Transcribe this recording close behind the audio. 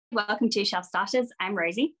Welcome to Shelf Starters. I'm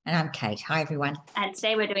Rosie. And I'm Kate. Hi, everyone. And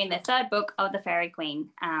today we're doing the third book of the Faerie Queene,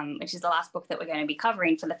 which is the last book that we're going to be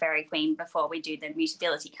covering for the Faerie Queene before we do the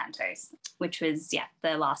Mutability Cantos, which was,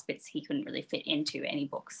 the last bits he couldn't really fit into any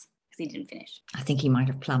books because he didn't finish. I think he might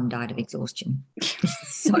have plumb died of exhaustion.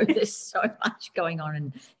 So there's so much going on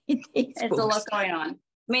in these It's books. a lot going on. I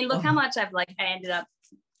mean, look how much I ended up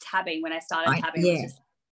tabbing when I started tabbing. It was just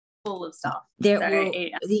full of stuff.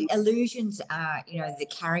 The illusions are, the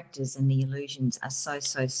characters and the illusions are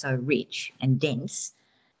so rich and dense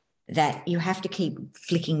that you have to keep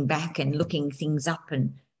flicking back and looking things up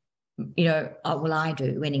and, I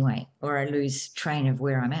do anyway, or I lose train of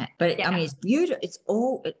where I'm at. But I mean, it's beautiful. It's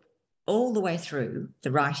all the way through.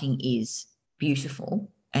 The writing is beautiful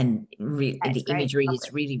and the imagery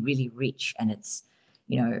is really, really rich, and it's,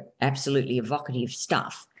 absolutely evocative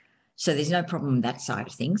stuff. So there's no problem with that side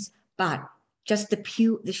of things, but just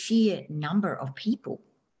the sheer number of people,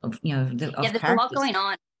 there's characters. A lot going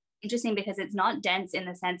on. Interesting because it's not dense in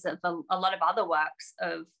the sense of a lot of other works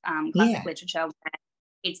of classic literature where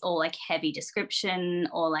it's all like heavy description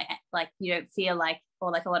or like you don't feel like,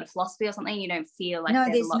 or like a lot of philosophy or something. You don't feel like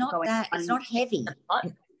there's a lot going on. It's not heavy.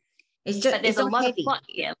 It's just, but there's a lot of plot.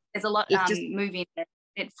 Yeah, there's a lot moving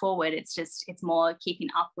it forward. It's more keeping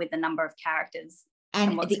up with the number of characters.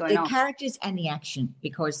 And the characters and the action,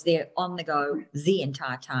 because they're on the go the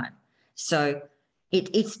entire time. So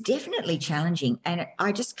it's definitely challenging. And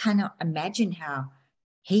I just cannot imagine how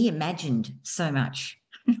he imagined so much.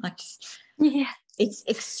 It's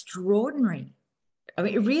extraordinary. I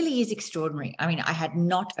mean, it really is extraordinary. I mean, I had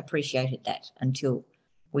not appreciated that until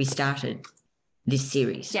we started this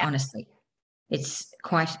series, honestly. It's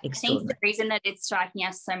quite extraordinary. I think the reason that it's striking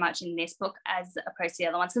us so much in this book as opposed to the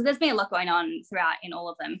other ones, because there's been a lot going on throughout in all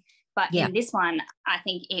of them, but in this one, I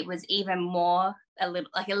think it was even more, a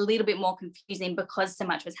little bit more confusing because so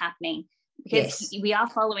much was happening. Because we are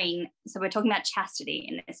following, so we're talking about Chastity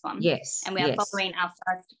in this one. Yes. And we are following our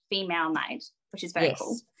first female knight, which is very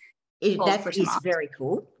cool. That is very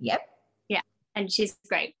cool. Yep. Yeah, and she's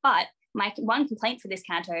great. But my one complaint for this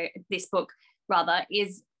book,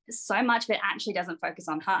 is so much of it actually doesn't focus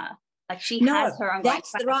on her. Like she has her own.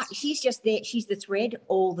 That's right. She's just there. She's the thread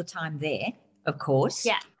all the time there, of course.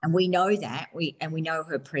 Yeah. And we know that. We know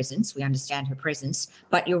her presence. We understand her presence.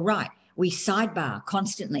 But you're right. We sidebar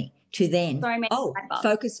constantly to then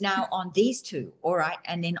focus now on these two. All right.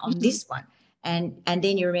 And then on this one. And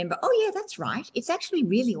then you remember, that's right. It's actually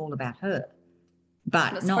really all about her.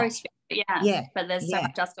 But that's not. But there's so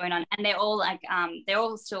much else going on. And they're all they're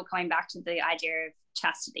all still coming back to the idea of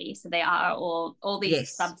chastity. So they are all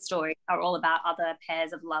these sub stories are all about other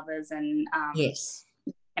pairs of lovers and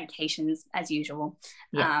temptations as usual.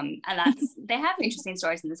 And they have interesting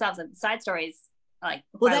stories in themselves. And the side stories, that's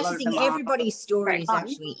the thing. Everybody's story is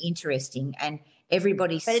actually interesting, and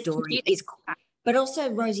everybody's story is. But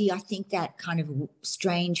also, Rosie, I think that kind of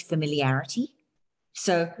strange familiarity.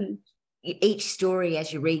 So each story,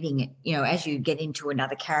 as you're reading it, as you get into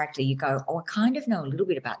another character, you go, I kind of know a little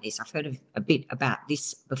bit about this. I've heard a bit about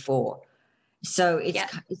this before. So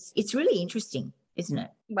it's really interesting, isn't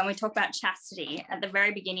it? When we talk about chastity, at the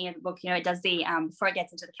very beginning of the book, it does the, before it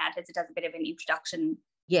gets into the cantos, it does a bit of an introduction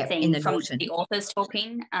thing from the authors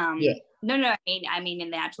talking. No, I mean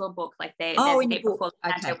in the actual book, like there's a bit before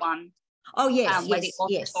the canto one. Oh, yes, where the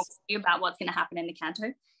author talks to you about what's going to happen in the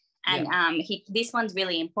canto. And this one's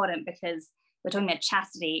really important because we're talking about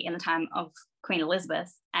chastity in the time of Queen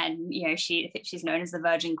Elizabeth, and she's known as the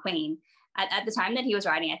Virgin Queen. At the time that he was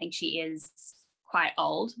writing, I think she is quite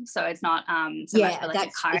old, so it's not so much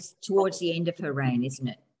that's towards the end of her reign, isn't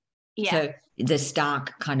it? Yeah. So the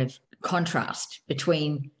stark kind of contrast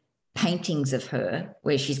between paintings of her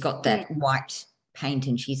where she's got that white paint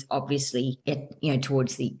and she's obviously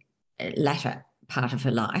towards the latter part of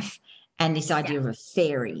her life. And this idea of a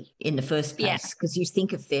fairy in the first place, because you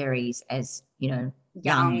think of fairies as, young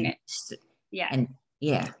and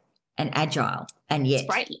agile, and yet,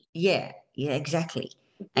 sprightly. Exactly.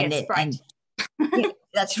 And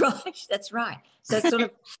that's right. So it's sort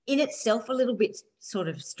of in itself a little bit sort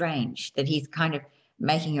of strange that he's kind of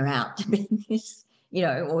making her out to be this,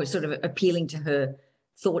 or sort of appealing to her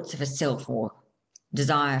thoughts of herself or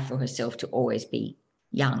desire for herself to always be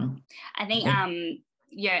young. I think,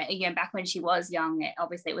 back when she was young,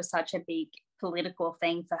 obviously it was such a big political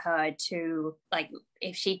thing for her to, like,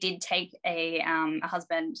 if she did take a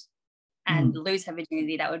husband and lose her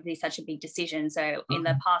virginity, that would be such a big decision. So in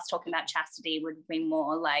the past, talking about chastity would have been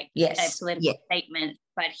more like a political statement,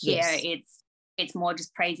 but here it's more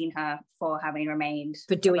just praising her for having remained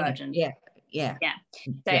for doing a virgin. it. Yeah.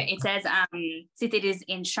 So it says, "Sith it is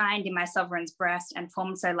enshrined in my sovereign's breast and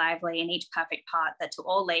formed so lively in each perfect part that to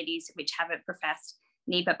all ladies which have it professed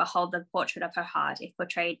need but behold the portrait of her heart, if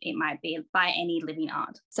portrayed it might be by any living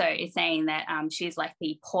art." So it's saying that she's like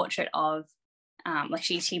the portrait of like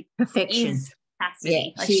she perfection is chastity.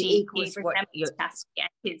 Yeah, like she resembles chastity, and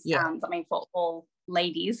is something for all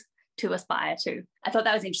ladies to aspire to. I thought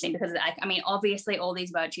that was interesting because I mean, obviously all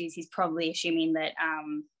these virtues, he's probably assuming that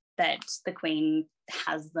that the Queen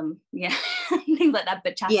has them, things like that.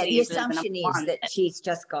 But chastity, the assumption is that she's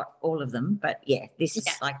just got all of them. But this is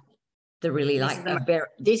like the really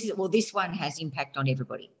this one has impact on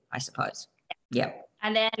everybody, I suppose. Yeah.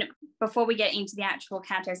 And then before we get into the actual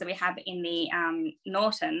cantos that we have in the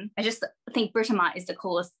Norton, I just think Britomart is the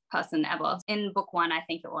coolest person ever. In book one, I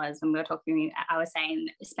think it was, when we were talking, I was saying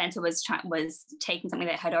Spenser was taking something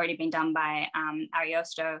that had already been done by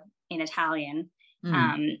Ariosto in Italian.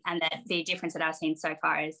 And that the difference that I've seen so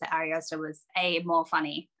far is that Ariosto was more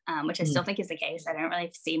funny, which I still think is the case. I don't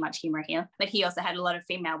really see much humor here. But he also had a lot of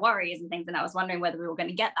female warriors and things, and I was wondering whether we were going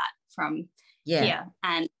to get that from here.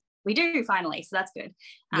 And we do finally, so that's good.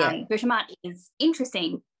 Britomart is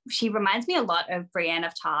interesting. She reminds me a lot of Brienne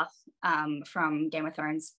of Tarth from Game of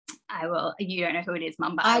Thrones. You don't know who it is,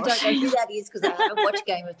 Mum, but I don't know who that is because I haven't watched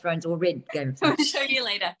Game of Thrones or read Game of Thrones. I'll show you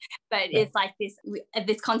later. But it's like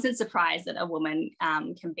this constant surprise that a woman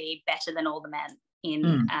can be better than all the men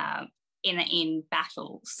in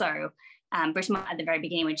battle. So Britomart at the very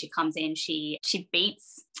beginning, when she comes in, she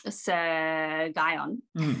beats Sir Guyon.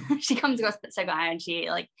 She comes across Sir Guyon. She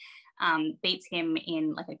beats him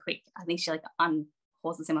in like a quick. I think she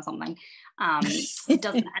unhorses him or something. It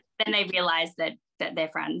doesn't. Then they realize that they're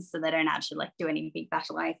friends, so they don't actually do any big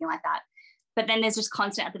battle or anything like that. But then there's just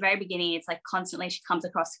constant at the very beginning. It's like constantly she comes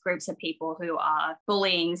across groups of people who are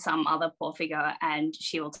bullying some other poor figure, and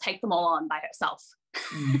she will take them all on by herself.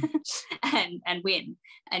 and win.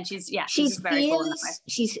 And she's very cool in that way.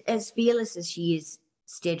 She's as fearless as she is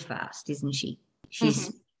steadfast, isn't she?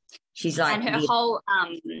 She's like, and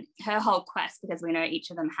her whole quest, because we know each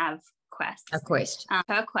of them have quests. A quest.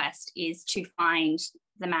 Her quest is to find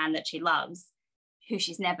the man that she loves, who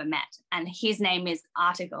she's never met, and his name is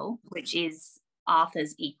Artegall, which is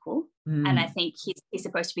Arthur's equal. And I think he's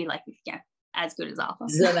supposed to be as good as Arthur.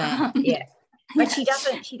 Yeah. But she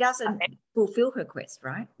doesn't fulfill her quest,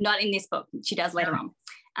 right? Not in this book. She does later on.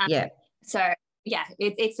 So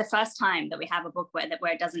it's the first time that we have a book where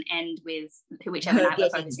it doesn't end with whichever night we're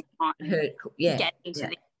focusing on getting to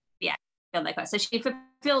the quest. So she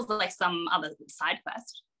fulfills some other side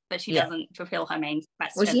quest, but she doesn't fulfill her main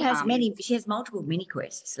quest. Well, she has multiple mini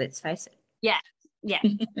quests, let's face it.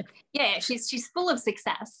 She's full of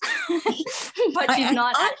success, but she's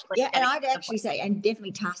not actually. And I'd actually say, and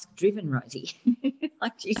definitely task driven, Rosie.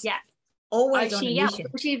 She's always on a mission.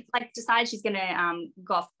 She decides she's going to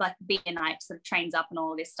go off be a knight, sort of trains up and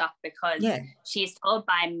all this stuff because she is told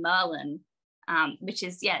by Merlin, which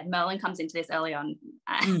is Merlin comes into this early on,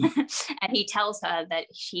 and he tells her that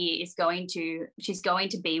she's going to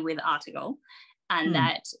be with Artegall, and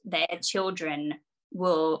that their children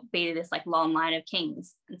will be this long line of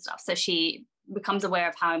kings and stuff. So she becomes aware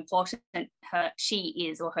of how important she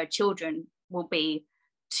is, or her children will be,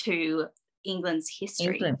 to England's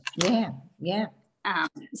history.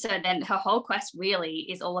 So then her whole quest really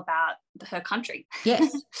is all about her country.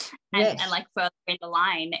 Yes. and further in the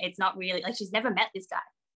line, it's not really she's never met this guy.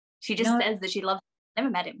 She just says that she loves him,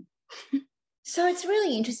 never met him. So it's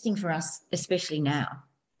really interesting for us, especially now,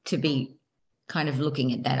 to be kind of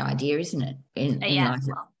looking at that idea, isn't it? In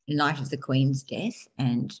light of the Queen's death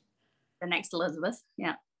and the next Elizabeth.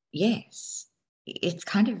 Yes, it's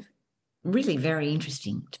kind of really very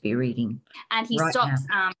interesting to be reading. And he stops.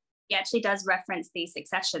 He actually does reference the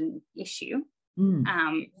succession issue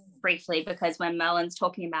briefly, because when Merlin's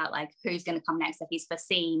talking about who's going to come next, that he's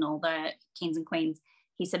foreseen all the kings and queens,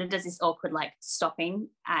 he sort of does this awkward stopping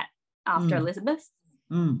after Elizabeth.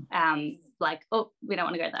 Oh, we don't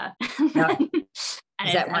want to go there. No.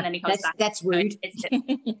 and then he comes back. That's rude.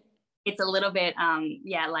 It's a little bit,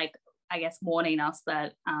 I guess warning us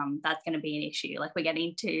that that's going to be an issue. We're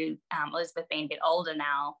getting to Elizabeth being a bit older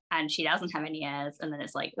now, and she doesn't have any heirs, and then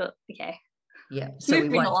it's okay. Yeah, so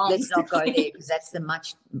let's not go there, because that's the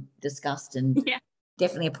much discussed and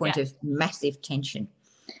definitely a point of massive tension.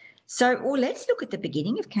 So, let's look at the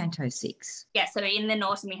beginning of Canto 6. Yeah, so in the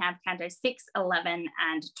Norton we have Canto 6, 11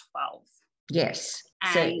 and 12. Yes.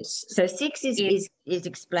 So 6 is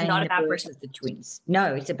explaining the birth of the twins.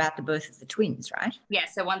 No, it's about the birth of the twins, right? Yeah,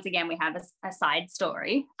 so once again we have a side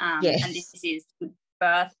story. And this is the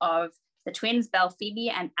birth of the twins, Belphoebe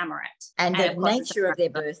and Amaret. And the nature of their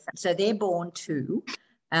birth, so they're born to,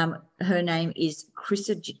 her name is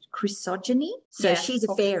Chrysogeny. So she's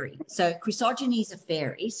a fairy. So Chrysogeny is a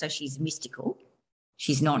fairy, so she's mystical.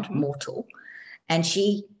 She's not mortal. And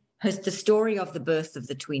the story of the birth of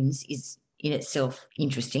the twins is in itself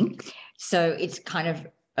interesting. So it's kind of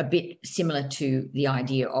a bit similar to the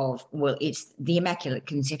idea of, well, it's the Immaculate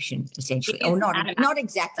Conception, essentially. Or not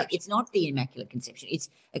exactly. It's not the Immaculate Conception. It's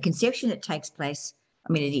a conception that takes place,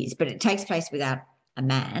 I mean, it is, but it takes place without a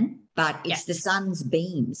man, but it's the sun's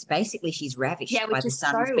beams. Basically, she's ravished by the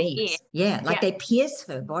sun's beams. Yeah, they pierce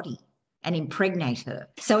her body and impregnate her.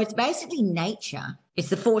 So it's basically nature. It's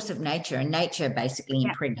the force of nature, and nature basically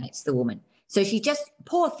impregnates the woman. So she just,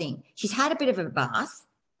 poor thing, she's had a bit of a bath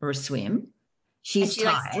or a swim. She's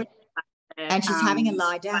tired, and she's having a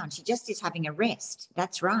lie down. She just is having a rest.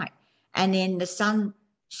 That's right. And then the sun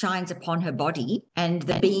shines upon her body, and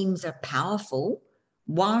the beams are powerful.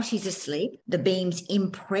 While she's asleep, the beams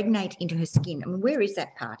impregnate into her skin. I mean, where is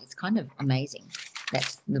that part? It's kind of amazing,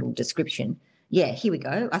 that little description. Yeah, here we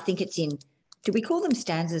go. I think it's in, do we call them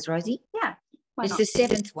stanzas, Rosie? Yeah. It's the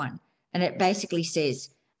 7th one. And it basically says,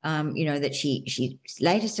 that she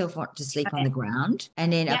laid herself to sleep on the ground,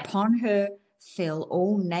 and then upon her fell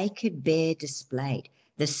all naked, bare displayed.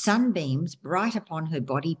 The sunbeams bright upon her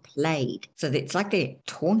body played. So it's like they're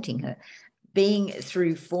taunting her. Being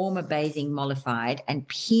through former bathing mollified, and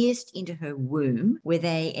pierced into her womb, where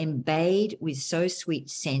they embayed with so sweet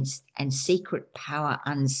sense and secret power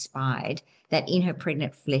unspied, that in her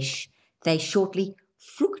pregnant flesh they shortly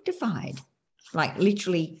fructified, like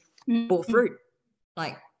literally bore fruit,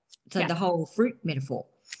 the whole fruit metaphor,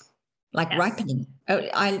 ripening.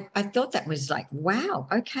 I thought that was like, wow,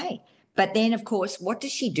 okay. But then, of course, what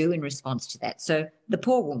does she do in response to that? So the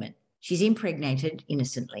poor woman, she's impregnated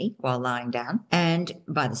innocently while lying down, and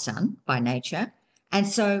by the sun, by nature. And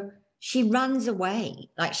so she runs away,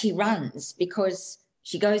 she runs because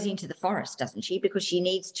she goes into the forest, doesn't she? Because she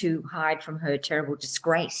needs to hide from her terrible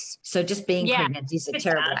disgrace. So just being pregnant is a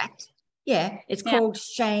terrible act. Yeah, it's called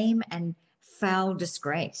shame and foul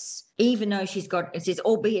disgrace. Even though she's got, it says,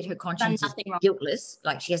 albeit her conscience is guiltless,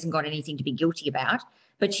 she hasn't got anything to be guilty about,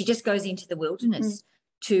 but she just goes into the wilderness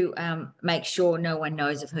to make sure no one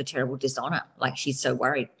knows of her terrible dishonor. She's so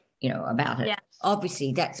worried, about it. Yeah.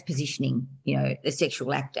 Obviously, that's positioning, the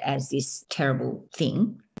sexual act as this terrible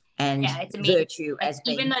thing, and it's virtue as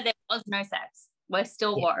being. Even though there was no sex, we're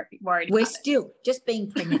still worried. We're still just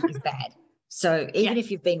being pregnant is bad. So even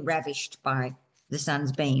if you've been ravished by the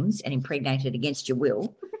sun's beams and impregnated against your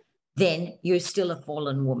will, then you're still a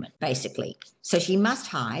fallen woman, basically. So she must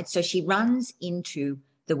hide. So she runs into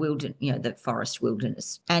the wilderness, the forest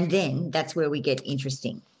wilderness. And then that's where we get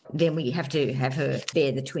interesting. Then we have to have her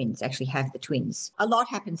bear the twins, actually have the twins. A lot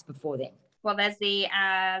happens before then. Well, there's the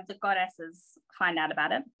goddesses find out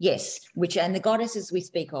about it. Yes, and the goddesses we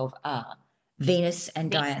speak of are Venus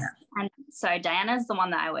and Diana. And so Diana's the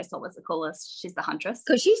one that I always thought was the coolest. She's the huntress.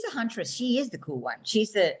 Because she's the huntress. She is the cool one.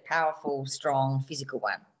 She's the powerful, strong, physical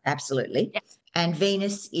one. Absolutely. Yeah. And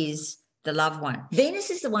Venus is the love one.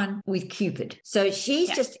 Venus is the one with Cupid. So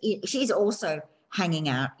she's also hanging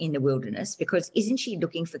out in the wilderness, because isn't she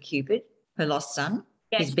looking for Cupid, her lost son?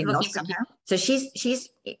 Yeah, he's been lost somehow. So she's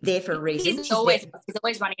there for a reason. He's always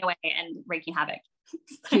running away and wreaking havoc.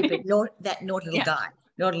 Cupid, that naughty little guy,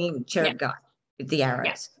 naughty little cherub guy with the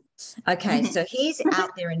arrows. Yeah. Okay, so he's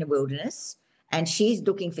out there in the wilderness and she's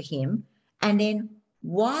looking for him. And then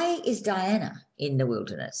why is Diana in the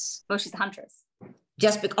wilderness? Well, she's a huntress.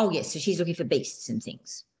 So she's looking for beasts and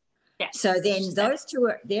things. Yeah. So then those two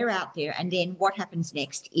they're out there, and then what happens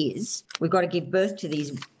next is we've got to give birth to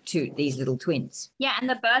these little twins. Yeah, and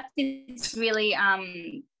the birth is really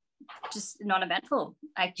just non-eventful.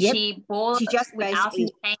 She bore just without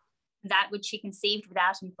pain that which she conceived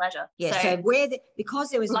without any pleasure. Yeah. So because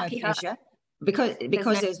there was no pleasure, because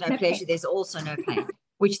there's no pleasure, there's also no pain.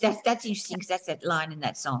 Which that's interesting, because that's that line in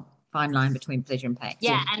that song. Fine line between pleasure and pain.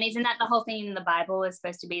 Yeah, and isn't that the whole thing in the Bible is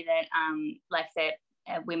supposed to be that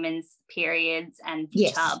that women's periods and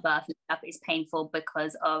childbirth and stuff is painful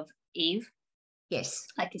because of Eve? Yes,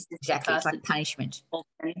 exactly. It's like punishment.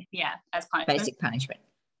 As punishment. Basic punishment.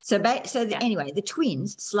 Anyway, the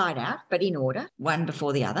twins slide out, but in order, one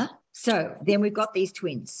before the other. So then we've got these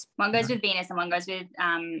twins. One goes with Venus and one goes with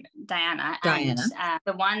Diana. And,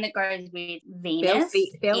 the one that goes with Venus.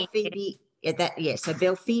 Belphoebe. So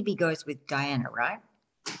Belphoebe goes with Diana, right?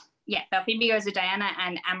 Yeah, Belphoebe goes with Diana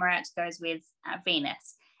and Amaret goes with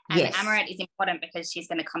Venus. And Amaret is important because she's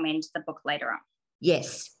going to come into the book later on.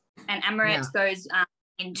 Yes. And Amaret goes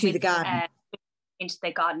into the garden. Into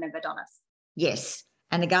the garden of Adonis. Yes.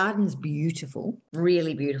 And the garden's beautiful,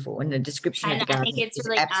 really beautiful. And the description of the garden is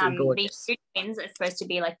really, absolutely gorgeous. These two twins are supposed to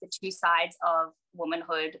be like the two sides of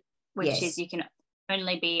womanhood, which is you can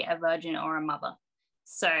only be a virgin or a mother.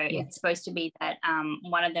 So it's supposed to be that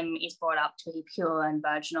one of them is brought up to be pure and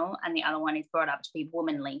virginal, and the other one is brought up to be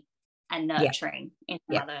womanly and nurturing in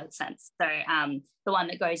another sense. So the one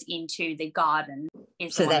that goes into the garden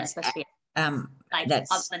is the one that's supposed to be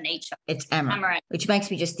that's of the nature. It's amaretto, which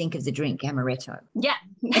makes me just think of the drink amaretto. Yeah.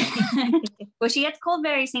 Well, she gets called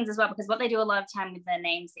various things as well, because what they do a lot of time with their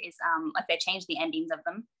names is like they change the endings of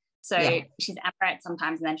them. So she's amaret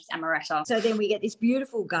sometimes, and then she's amaretto. So then we get this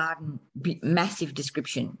beautiful garden, massive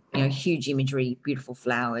description, huge imagery, beautiful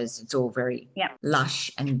flowers. It's all very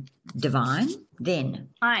lush and divine. Then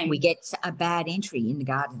we get a bad entry in the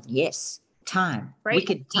garden. Yes, time.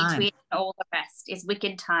 Wicked time. All the rest is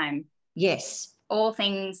wicked time. Yes. All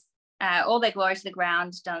things, all their glory to the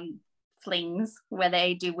ground, done flings where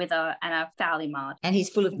they do wither and are foully marred. And he's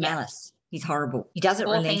full of malice. He's horrible. He doesn't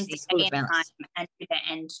relent. He's full of malice. And to their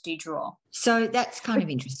end do draw. So that's kind of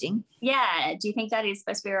interesting. Yeah. Do you think that is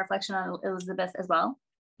supposed to be a reflection on Elizabeth as well?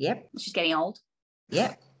 Yep. She's getting old.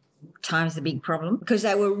 Yep. Time's the big problem, because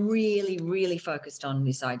they were really, really focused on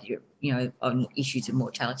this idea, on issues of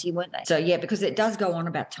mortality, weren't they? So, yeah, because it does go on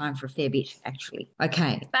about time for a fair bit, actually.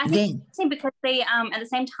 Okay. But I think it's because they, at the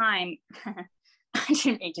same time, I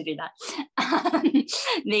didn't mean to do that.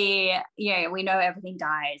 We know everything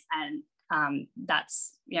dies, and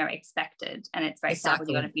that's expected, and it's very sad when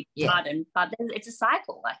you got a beautiful garden, but it's a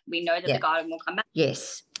cycle. Like, we know that the garden will come back.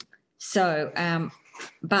 Yes. So and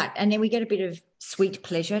then we get a bit of sweet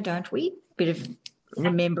pleasure, don't we? Bit of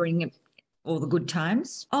remembering all the good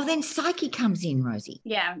times. Oh, then Psyche comes in, Rosie.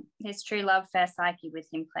 Yeah, his true love, fair Psyche, with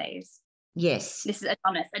him plays. Yes. This is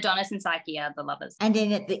Adonis and Psyche are the lovers. And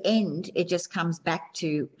then at the end, it just comes back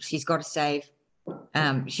to she's got to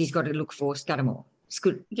look for Scudamore.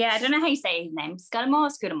 Yeah, I don't know how you say his name. Scudamore or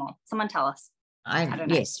Scudamore? Someone tell us. I don't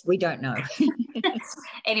know. Yes, we don't know.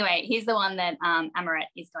 Anyway, he's the one that Amaret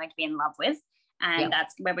is going to be in love with. And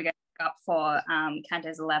that's where we're going to pick up for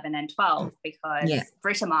cantos 11 and 12, because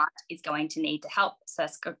Britomart is going to need to help. So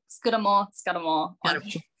Scudamore,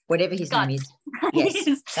 whatever his name is.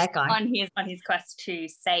 Yes, that guy. On his quest to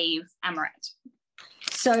save Amaret.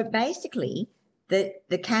 So basically,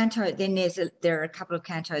 the canto, then there are a couple of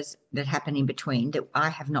cantos that happen in between that I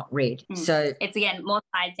have not read. So it's, again, more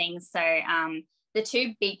side things. So the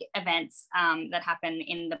two big events that happen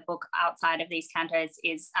in the book outside of these cantos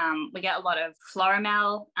is we get a lot of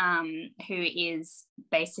Florimel, who is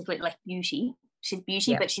basically like beauty. She's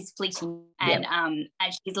beauty, but she's fleeting. And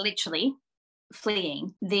she's literally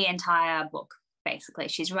fleeing the entire book, basically.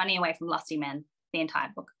 She's running away from lusty men the entire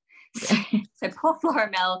book. So poor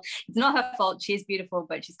Florimel, it's not her fault. She's beautiful,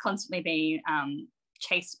 but she's constantly being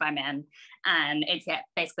chased by men. And it's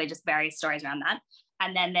basically just various stories around that.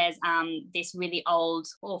 And then there's this really old,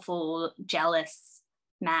 awful, jealous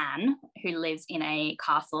man who lives in a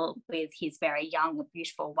castle with his very young,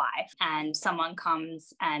 beautiful wife. And someone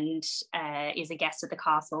comes and is a guest at the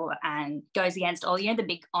castle and goes against all, the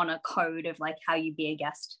big honor code of like how you be a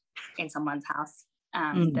guest in someone's house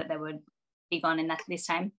that they would big on in this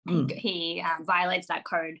time. He violates that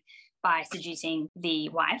code by seducing the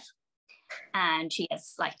wife. And she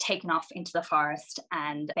gets like taken off into the forest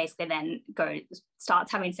and basically then starts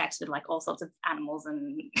having sex with like all sorts of animals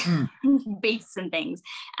and beasts and things.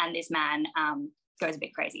 And this man goes a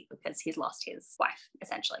bit crazy because he's lost his wife,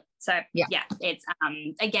 essentially. So it's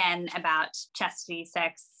again about chastity,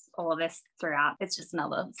 sex, all of this throughout. It's just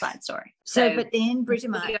another side story. So but then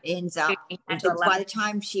Britomart ends up, by the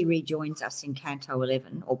time she rejoins us in Canto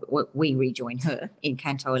 11, or we rejoin her in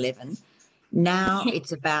Canto 11, now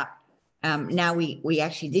it's about now we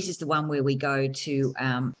actually, this is the one where we go to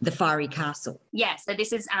the Faerie Castle. Yeah, so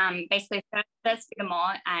this is basically first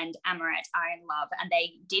Scudamore and Amaret are in love, and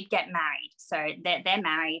they did get married. So they're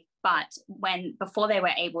married, but before they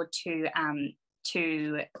were able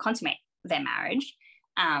to consummate their marriage,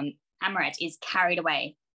 Amaret is carried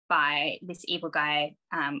away by this evil guy,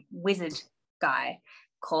 wizard guy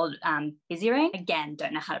called Bizire. Again,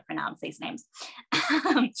 don't know how to pronounce these names.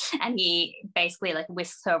 And he basically like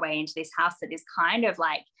whisks her away into this house that is kind of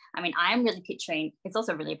like, I'm really picturing, it's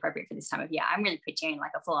also really appropriate for this time of year, I'm really picturing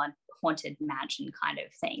like a full-on haunted mansion kind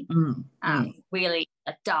of thing. Really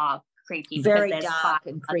a dark, creepy, very dark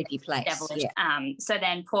and creepy place. Devilish. So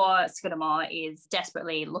then poor Scudamore is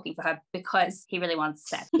desperately looking for her because he really wants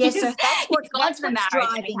sex. Yes, so that's what's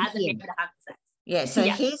driving he hasn't been able to have sex. Yeah, so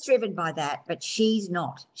he's driven by that, but she's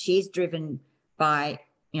not. She's driven by,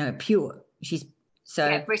 pure. She's So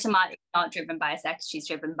yeah, Britomart is not driven by sex. She's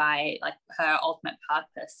driven by like her ultimate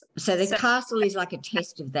purpose. So the castle is like a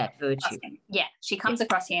test of that virtue. Yeah, she comes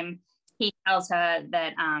across him. He tells her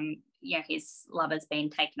that his lover's been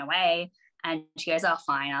taken away, and she goes, "Oh,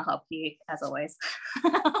 fine, I'll help you as always."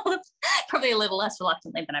 Probably a little less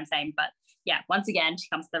reluctantly than I'm saying, but yeah, once again, she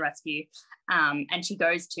comes to the rescue, and she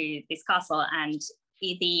goes to this castle, and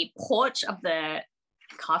the porch of the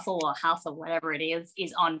castle or house or whatever it is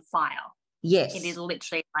on fire. Yes. It is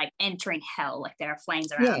literally like entering hell. Like there are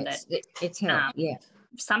flames around it. It's hell.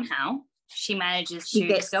 Somehow she manages to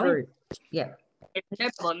just go through. Yeah. It's no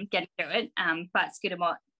problem getting through it. But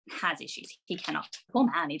Scudamore has issues. He cannot. Poor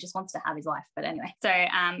man, he just wants to have his life. But anyway. So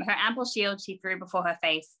her ample shield she threw before her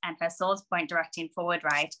face, and her sword's point directing forward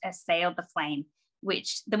right assailed the flame,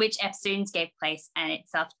 which eftsoons gave place, and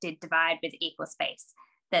itself did divide with equal space.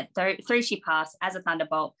 That through she passed as a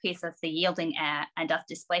thunderbolt pierceth the yielding air, and doth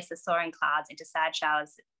displace the soaring clouds into sad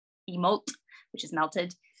showers emolt, which is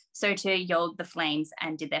melted, so to yield the flames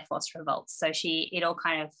and did their force revolt. So it all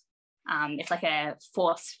kind of it's like a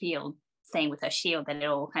force field thing with her shield, that it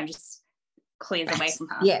all kind of just clears away from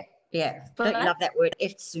her. Yeah. Don't you love that word,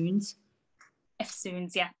 eftsoons?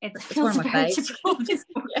 Eftsoons, yeah. It's one of my favorites.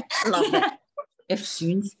 I love that.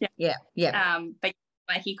 Eftsoons. Yeah.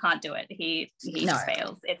 But he can't do it. He just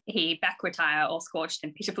fails. He back retire all scorched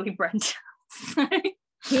and pitifully burnt.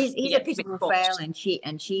 He's a pitiful fail,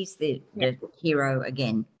 and she's the hero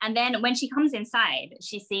again. And then when she comes inside,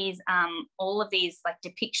 she sees all of these like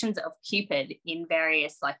depictions of Cupid in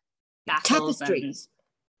various like battles, tapestries.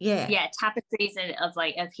 Tapestries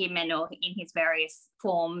of him and all in his various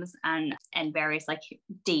forms and various like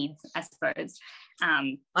deeds, I suppose.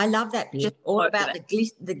 I love that bit. All about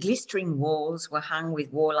the glistering walls were hung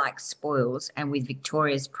with warlike spoils, and with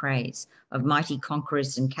victorious praise of mighty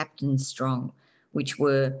conquerors and captains strong, which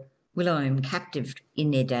were whilome captive in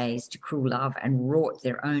their days to cruel love, and wrought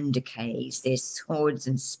their own decays. Their swords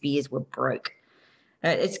and spears were broke.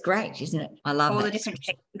 It's great, isn't it? I love all the different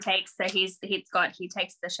shapes he takes. So he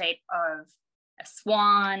takes the shape of a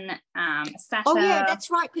swan, a satyr. Oh yeah, that's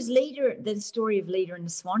right. Because the story of Leda and the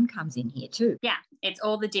Swan comes in here too. Yeah, it's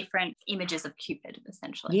all the different images of Cupid,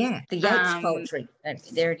 essentially. Yeah, the Yeats poetry.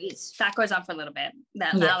 There it is. That goes on for a little bit.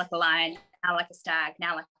 Now like a lion, now like a stag,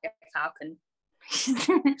 now like a falcon.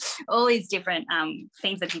 All these different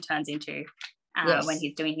things that he turns into when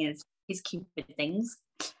he's doing his Cupid things.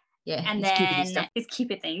 Yeah, and then his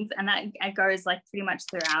Cupid things, and that goes like pretty much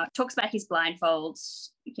throughout. Talks about his blindfolds,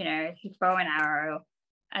 his bow and arrow,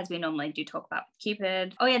 as we normally do talk about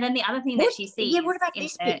Cupid. Oh yeah, then the other thing that she sees. Yeah, what about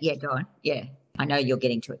this bit? Yeah, go on. Yeah, I know you're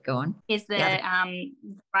getting to it. Go on. Is the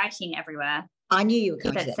writing everywhere. I knew you were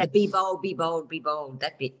going to that. Be bold, be bold, be bold.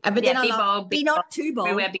 That bit. But then be not too bold.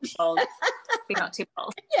 Everywhere, be bold. Be not too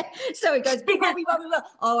bold. Yeah. So it goes be bold, be bold, be bold.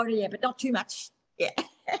 Oh yeah, but not too much. Yeah.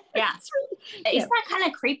 Yeah. It's that kind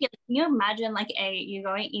of creepy. Like, can you imagine you're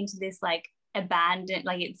going into this like abandoned,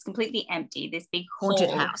 like it's completely empty, this big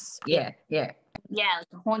haunted house. Yeah, like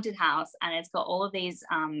a haunted house, and it's got all of these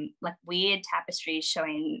like weird tapestries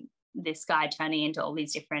showing this guy turning into all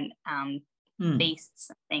these different beasts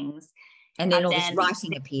and things. And then all this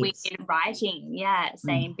writing appears. Weird writing,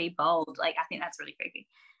 saying be bold. Like I think that's really creepy.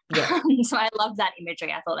 Yeah. So I love that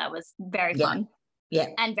imagery. I thought that was very fun. Yeah,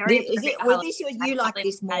 and very. You like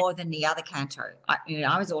this more than the other canto?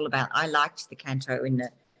 I liked the canto in the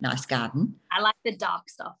nice garden. I like the dark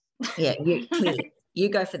stuff. Yeah, you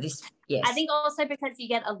go for this. Yes, I think also because you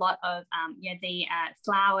get a lot of the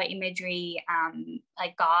flower imagery,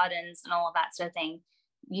 like gardens and all of that sort of thing.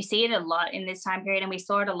 You see it a lot in this time period, and we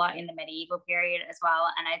saw it a lot in the medieval period as well.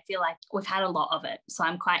 And I feel like we've had a lot of it, so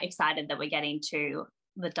I'm quite excited that we're getting to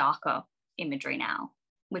the darker imagery now,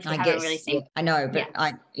 which we haven't really seen. Yeah, I know, but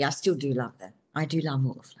I still do love that. I do love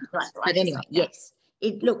all of that. But anyway, yes.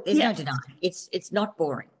 There's no denying. It's not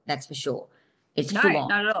boring, that's for sure. It's full on.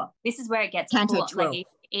 Not at all. This is where it gets Canto full on. Like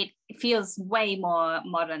it feels way more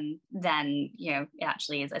modern than it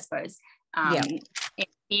actually is, I suppose. It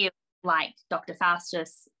feels like Dr.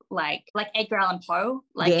 Faustus, like Edgar Allan Poe.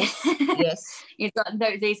 Like yes. It's got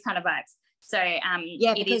these kind of vibes. So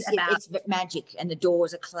it is about it's magic, and the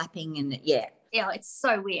doors are clapping, and it's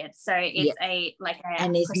so weird. So it's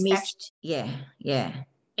and there's mist. Yeah.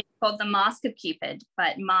 It's called the Mask of Cupid,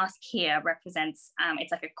 but mask here represents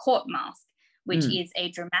it's like a court mask, which is a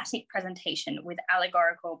dramatic presentation with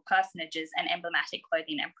allegorical personages and emblematic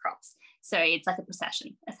clothing and props. So it's like a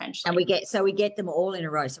procession, essentially. And we get them all in a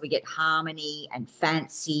row. So we get harmony and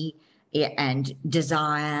fancy and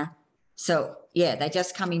desire. So they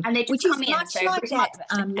just come in, and they just which come is in, much like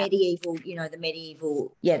that medieval, the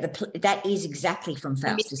medieval. Yeah, that is exactly from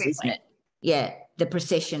Faustus, isn't it? Yeah, the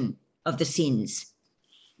procession of the sins.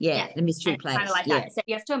 Yeah, the mystery place. Kind of like that. So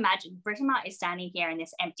you have to imagine Britomart is standing here in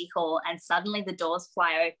this empty hall, and suddenly the doors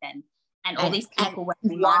fly open, and all these people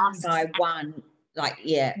wearing masks. One by one, like,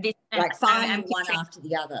 like firing one after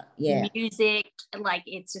the other. Yeah. Music, like,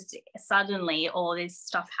 it's just suddenly all this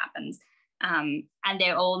stuff happens. And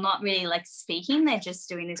they're all not really like speaking, they're just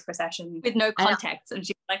doing this procession with no context, and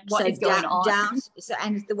she's like, what is going on?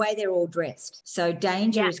 And the way they're all dressed. So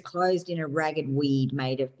Danger is clothed in a ragged weed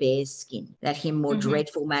made of bear's skin, that him more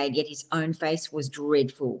dreadful made, yet his own face was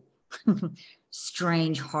dreadful.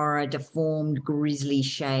 Strange horror, deformed grisly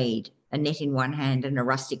shade, a net in one hand and a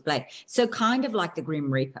rustic blade. So kind of like the Grim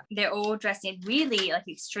Reaper. They're all dressed in really like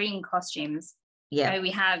extreme costumes. Yeah. So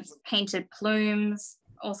we have painted plumes,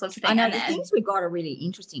 all sorts of things. I know, the things we got are really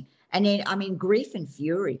interesting. And then, I mean, Grief and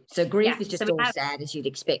Fury. So Grief is just all sad, as you'd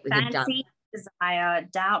expect with fancy, desire,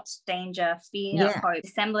 doubt, danger, fear, hope,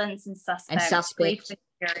 semblance, and suspect. Grief and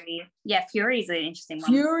Fury. Yeah, Fury is an interesting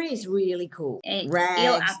one. Fury is really cool.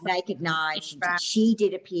 Rags, naked knives. She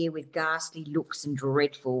did appear with ghastly looks and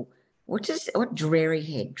dreadful. What dreary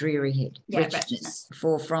head? Yeah, wretchedness.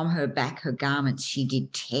 For from her back her garments she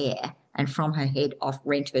did tear, and from her head off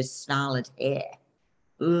rent her snarled hair.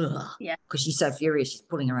 Ugh. Yeah. Because she's so furious, she's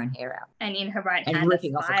pulling her own hair out. And in her right hand, and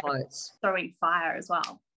ripping off her clothes. Throwing fire as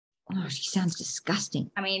well. Oh, she sounds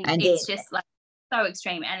disgusting. I mean, it's just like so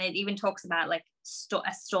extreme. And it even talks about like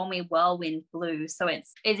a stormy whirlwind blew. So it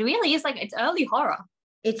really is like, it's early horror.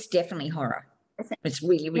 It's definitely horror. It's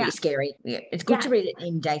really, really scary. Yeah. It's good to read it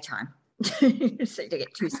in daytime. So you don't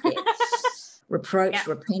get too scared. Reproach,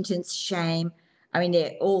 repentance, shame. I mean,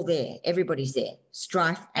 they're all there. Everybody's there.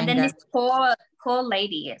 Strife, anger. And then this poor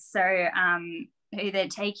lady, so who they're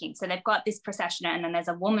taking. So they've got this procession, and then there's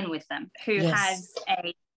a woman with them who has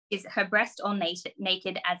is her breast all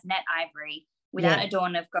naked as net ivory, without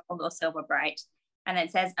adorn of gold or silver bright. And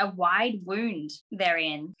it says, a wide wound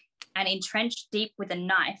therein, and entrenched deep with a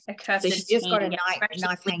knife, a cursed. So she's just got a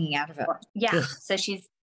knife hanging out of her. Yeah. Ugh. So she's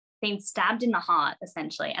been stabbed in the heart,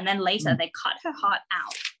 essentially. And then later they cut her heart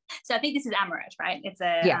out. So I think this is Amoret, right? It's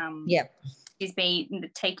a she's being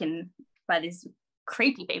taken by these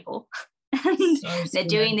creepy people. And they're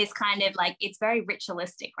doing this kind of like, it's very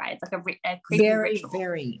ritualistic, right? It's like a creepy ritual.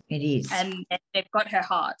 Very, it is. And they've got her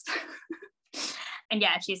heart. And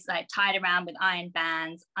she's like tied around with iron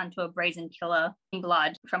bands unto a brazen pillar in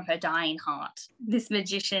blood from her dying heart. This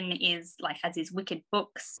magician has these wicked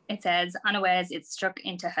books. It says, unawares it struck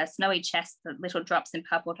into her snowy chest the little drops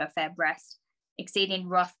empurpled her fair breast. Exceeding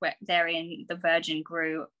wrath therein the virgin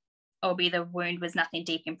grew, albeit the wound was nothing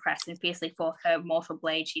deep impressed, and fiercely forth her mortal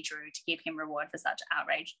blade she drew to give him reward for such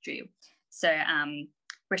outrage due. So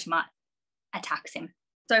Britomart attacks him.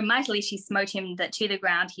 So mightily she smote him that to the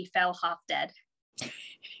ground he fell half dead.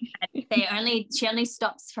 And she only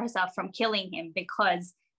stops herself from killing him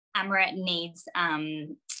because Amoret needs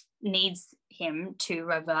him to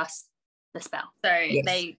reverse the spell. So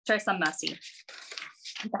they show some mercy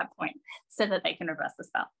at that point so that they can reverse the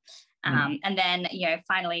spell. And then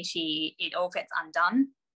finally it all gets undone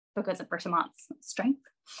because of Britomart's strength.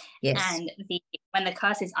 And when the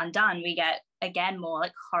curse is undone, we get again more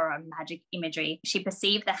like horror magic imagery. She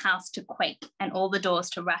perceived the house to quake and all the doors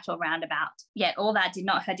to rattle round about. Yet all that did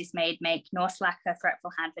not her dismayed make, nor slack her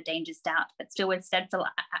fretful hand for danger's doubt, but still with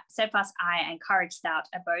steadfast eye and courage stout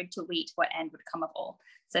abode to weet what end would come of all.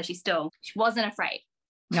 So she wasn't afraid.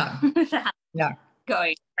 No. No.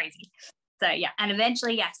 Going crazy. So and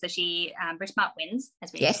eventually so she Britomart wins,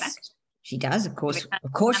 as we expect. She does, of course.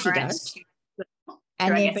 Of course she does.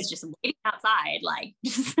 And I guess it's just waiting outside, like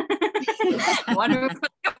just wondering what's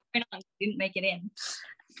going on. Didn't make it in.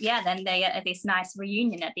 Then they get this nice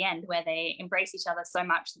reunion at the end where they embrace each other so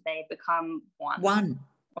much that they become one.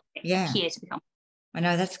 Appear to become. I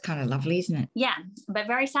know, that's kind of lovely, isn't it? Yeah, but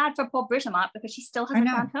very sad for poor Britomart because she still hasn't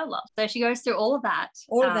found her love. So she goes through all of that.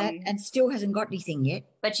 And still hasn't got anything yet.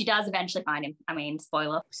 But she does eventually find him. I mean,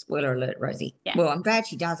 spoiler. Spoiler alert, Rosie. Yeah. Well, I'm glad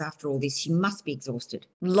she does after all this. She must be exhausted.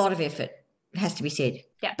 A lot of effort, it has to be said.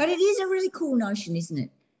 Yeah. But it is a really cool notion, isn't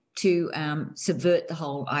it? To subvert the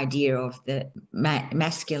whole idea of the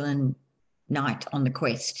masculine knight on the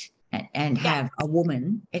quest. And have a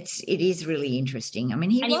woman, it is really interesting. I mean,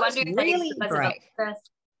 he was really brave.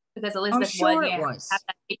 Because Elizabeth would have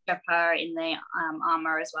that picture of her in the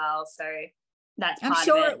armor as well. So that's part I'm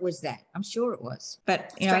sure of it. It was that. I'm sure it was.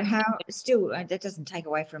 But how still that doesn't take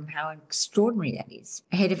away from how extraordinary that is.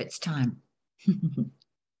 Ahead of its time.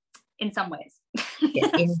 In some ways.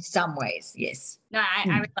 In some ways, yes. No, I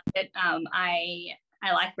really liked it. I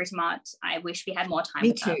like Britomart. I wish we had more time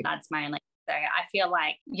with her. That's my only. So I feel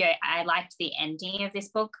like, I liked the ending of this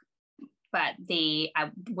book but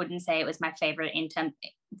I wouldn't say it was my favorite in terms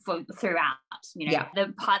throughout.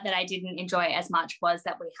 The part that I didn't enjoy as much was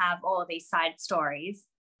that we have all of these side stories.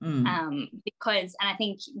 Because, and I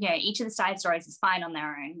think, each of the side stories is fine on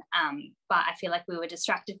their own, but I feel like we were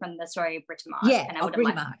distracted from the story of Britomart. And I would have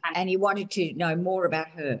liked and you wanted to know more about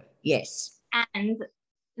her. Yes. And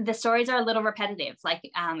the stories are a little repetitive. Like,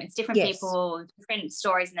 it's different people, different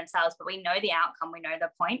stories in themselves, but we know the outcome. We know the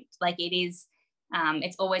point. Like, it is,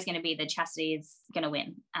 it's always going to be that Chastity is going to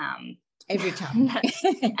win. Every time.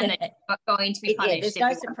 And it's not going to be punished. There's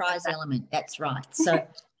no surprise element. That's right. So,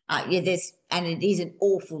 and it is an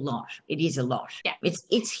awful lot. It is a lot. Yeah. It's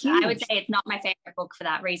huge. So I would say it's not my favorite book for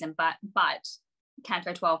that reason, but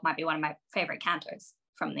Canto 12 might be one of my favorite cantos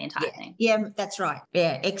from the entire thing. Yeah, that's right.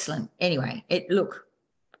 Yeah, excellent. Anyway,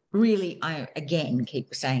 really, I again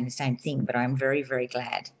keep saying the same thing, but I'm very, very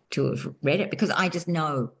glad to have read it because I just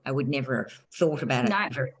know I would never have thought about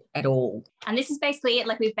it at all. And this is basically it.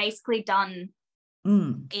 Like, we've basically done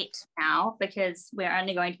it now because we're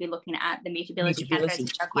only going to be looking at the mutability cantos,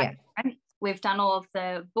 which are quite different. We've done all of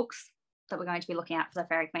the books that we're going to be looking at for the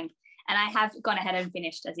Faerie Queene, and I have gone ahead and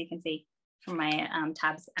finished, as you can see from my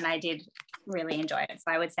tabs, and I did really enjoy it.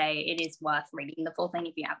 So I would say it is worth reading the full thing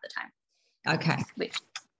if you have the time. Okay. Which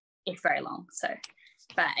it's very long,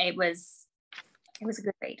 but it was a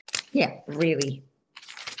good read. Yeah, really.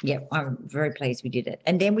 Yeah, I'm very pleased we did it.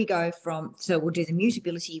 And then we go so we'll do the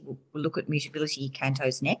mutability. We'll look at mutability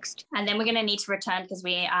cantos next. And then we're going to need to return because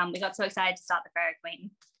we got so excited to start the Faerie Queene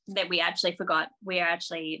that we actually forgot. We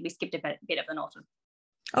skipped a bit of an autumn.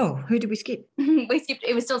 Oh, who did we skip? We skipped.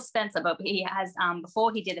 It was still Spenser, but he has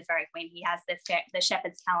before he did the Faerie Queene, he has the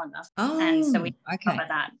Shepherd's Calendar. Oh, and so we cover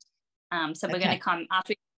that. So we're going to come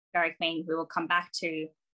after Faerie Queene. We will come back to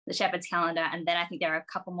the Shepherd's Calendar, and then I think there are a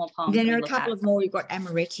couple more poems. Then there are a couple of more. We've got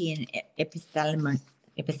Amoretti and Epithalamion.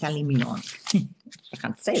 I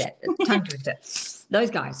can't say that. Tongue twister. Those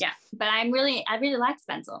guys. Yeah, but I really like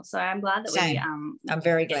Spenser, so I'm glad that I'm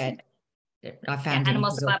very glad that I found him. And I'm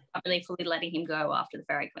also glad I'm not really fully letting him go after the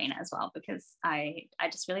Faerie Queene as well, because I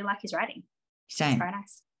just really like his writing. Same. It's very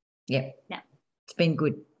nice. Yep. Yeah. It's been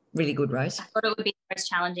good. Really good, Rose. I thought it would be the most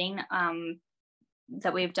challenging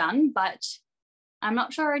that we've done, but I'm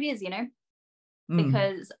not sure it is,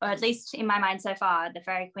 because, or at least in my mind so far, the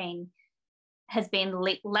Faerie Queene has been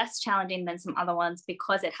less challenging than some other ones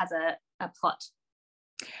because it has a plot.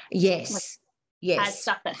 Yes. Has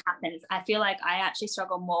stuff that happens. I feel like I actually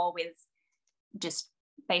struggle more with just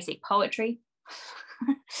basic poetry,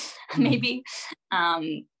 maybe,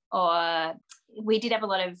 or we did have a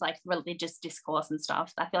lot of like religious discourse and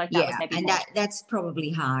stuff. I feel like that was maybe and that's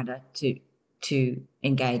probably harder to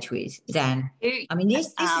engage with than, I mean,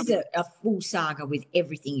 this is a full saga with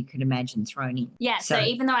everything you can imagine thrown in. Yeah, so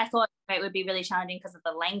even though I thought it would be really challenging because of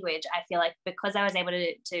the language, I feel like because I was able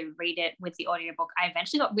to read it with the audiobook, I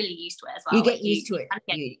eventually got really used to it as well. You get used to it.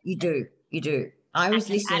 You do. I was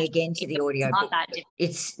listening again to the audiobook.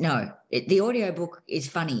 The audiobook is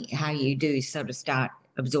funny how you do sort of start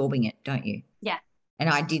absorbing it, don't you? Yeah. And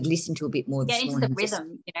I did listen to a bit more this morning. Into the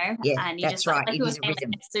rhythm, Yeah, and you that's just right. Like it was saying,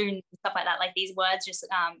 like, soon and stuff like that. Like these words just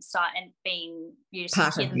start and being you just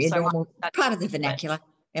part of your normal, part of the vernacular,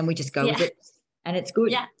 and we just go with it, and it's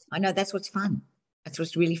good. Yeah, I know that's what's fun. That's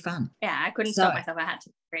what's really fun. Yeah, I couldn't stop myself. I had to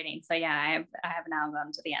keep reading. So yeah, I have now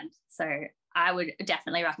gone to the end. So I would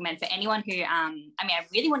definitely recommend for anyone who I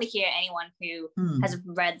really want to hear anyone who has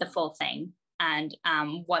read the full thing and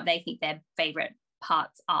what they think their favorite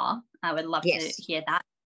parts are. I would love to hear that.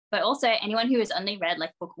 But also anyone who has only read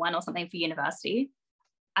like book one or something for university,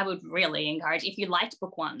 I would really encourage, if you liked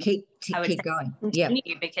book one, keep going.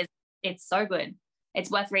 Continue because it's so good. It's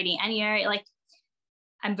worth reading. And like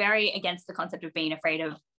I'm very against the concept of being afraid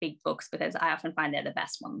of big books because I often find they're the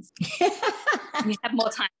best ones. You have more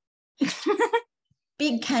time.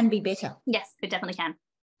 Big can be better. Yes, it definitely can.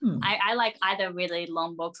 I like either really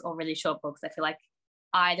long books or really short books. I feel like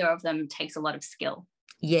either of them takes a lot of skill.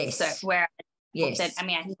 Yes. So where I think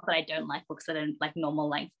that I don't like books that are like normal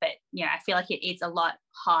length, but I feel like it's a lot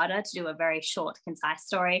harder to do a very short, concise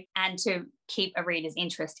story and to keep a reader's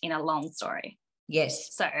interest in a long story.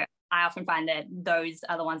 Yes. So I often find that those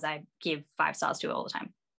are the ones I give 5 stars to all the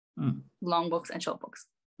time. Long books and short books.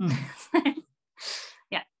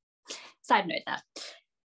 Yeah. Side note that.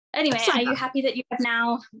 Anyway, are you happy that you have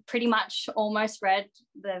now pretty much almost read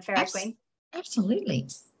the Faerie Queene? Absolutely.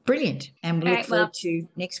 Brilliant. And we look forward to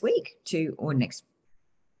next week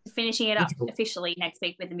finishing it up officially next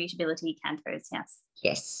week with the mutability cantos.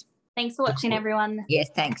 Yes. Thanks for watching, everyone. Yes,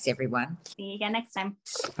 thanks, everyone. See you again next time.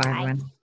 Bye. Everyone.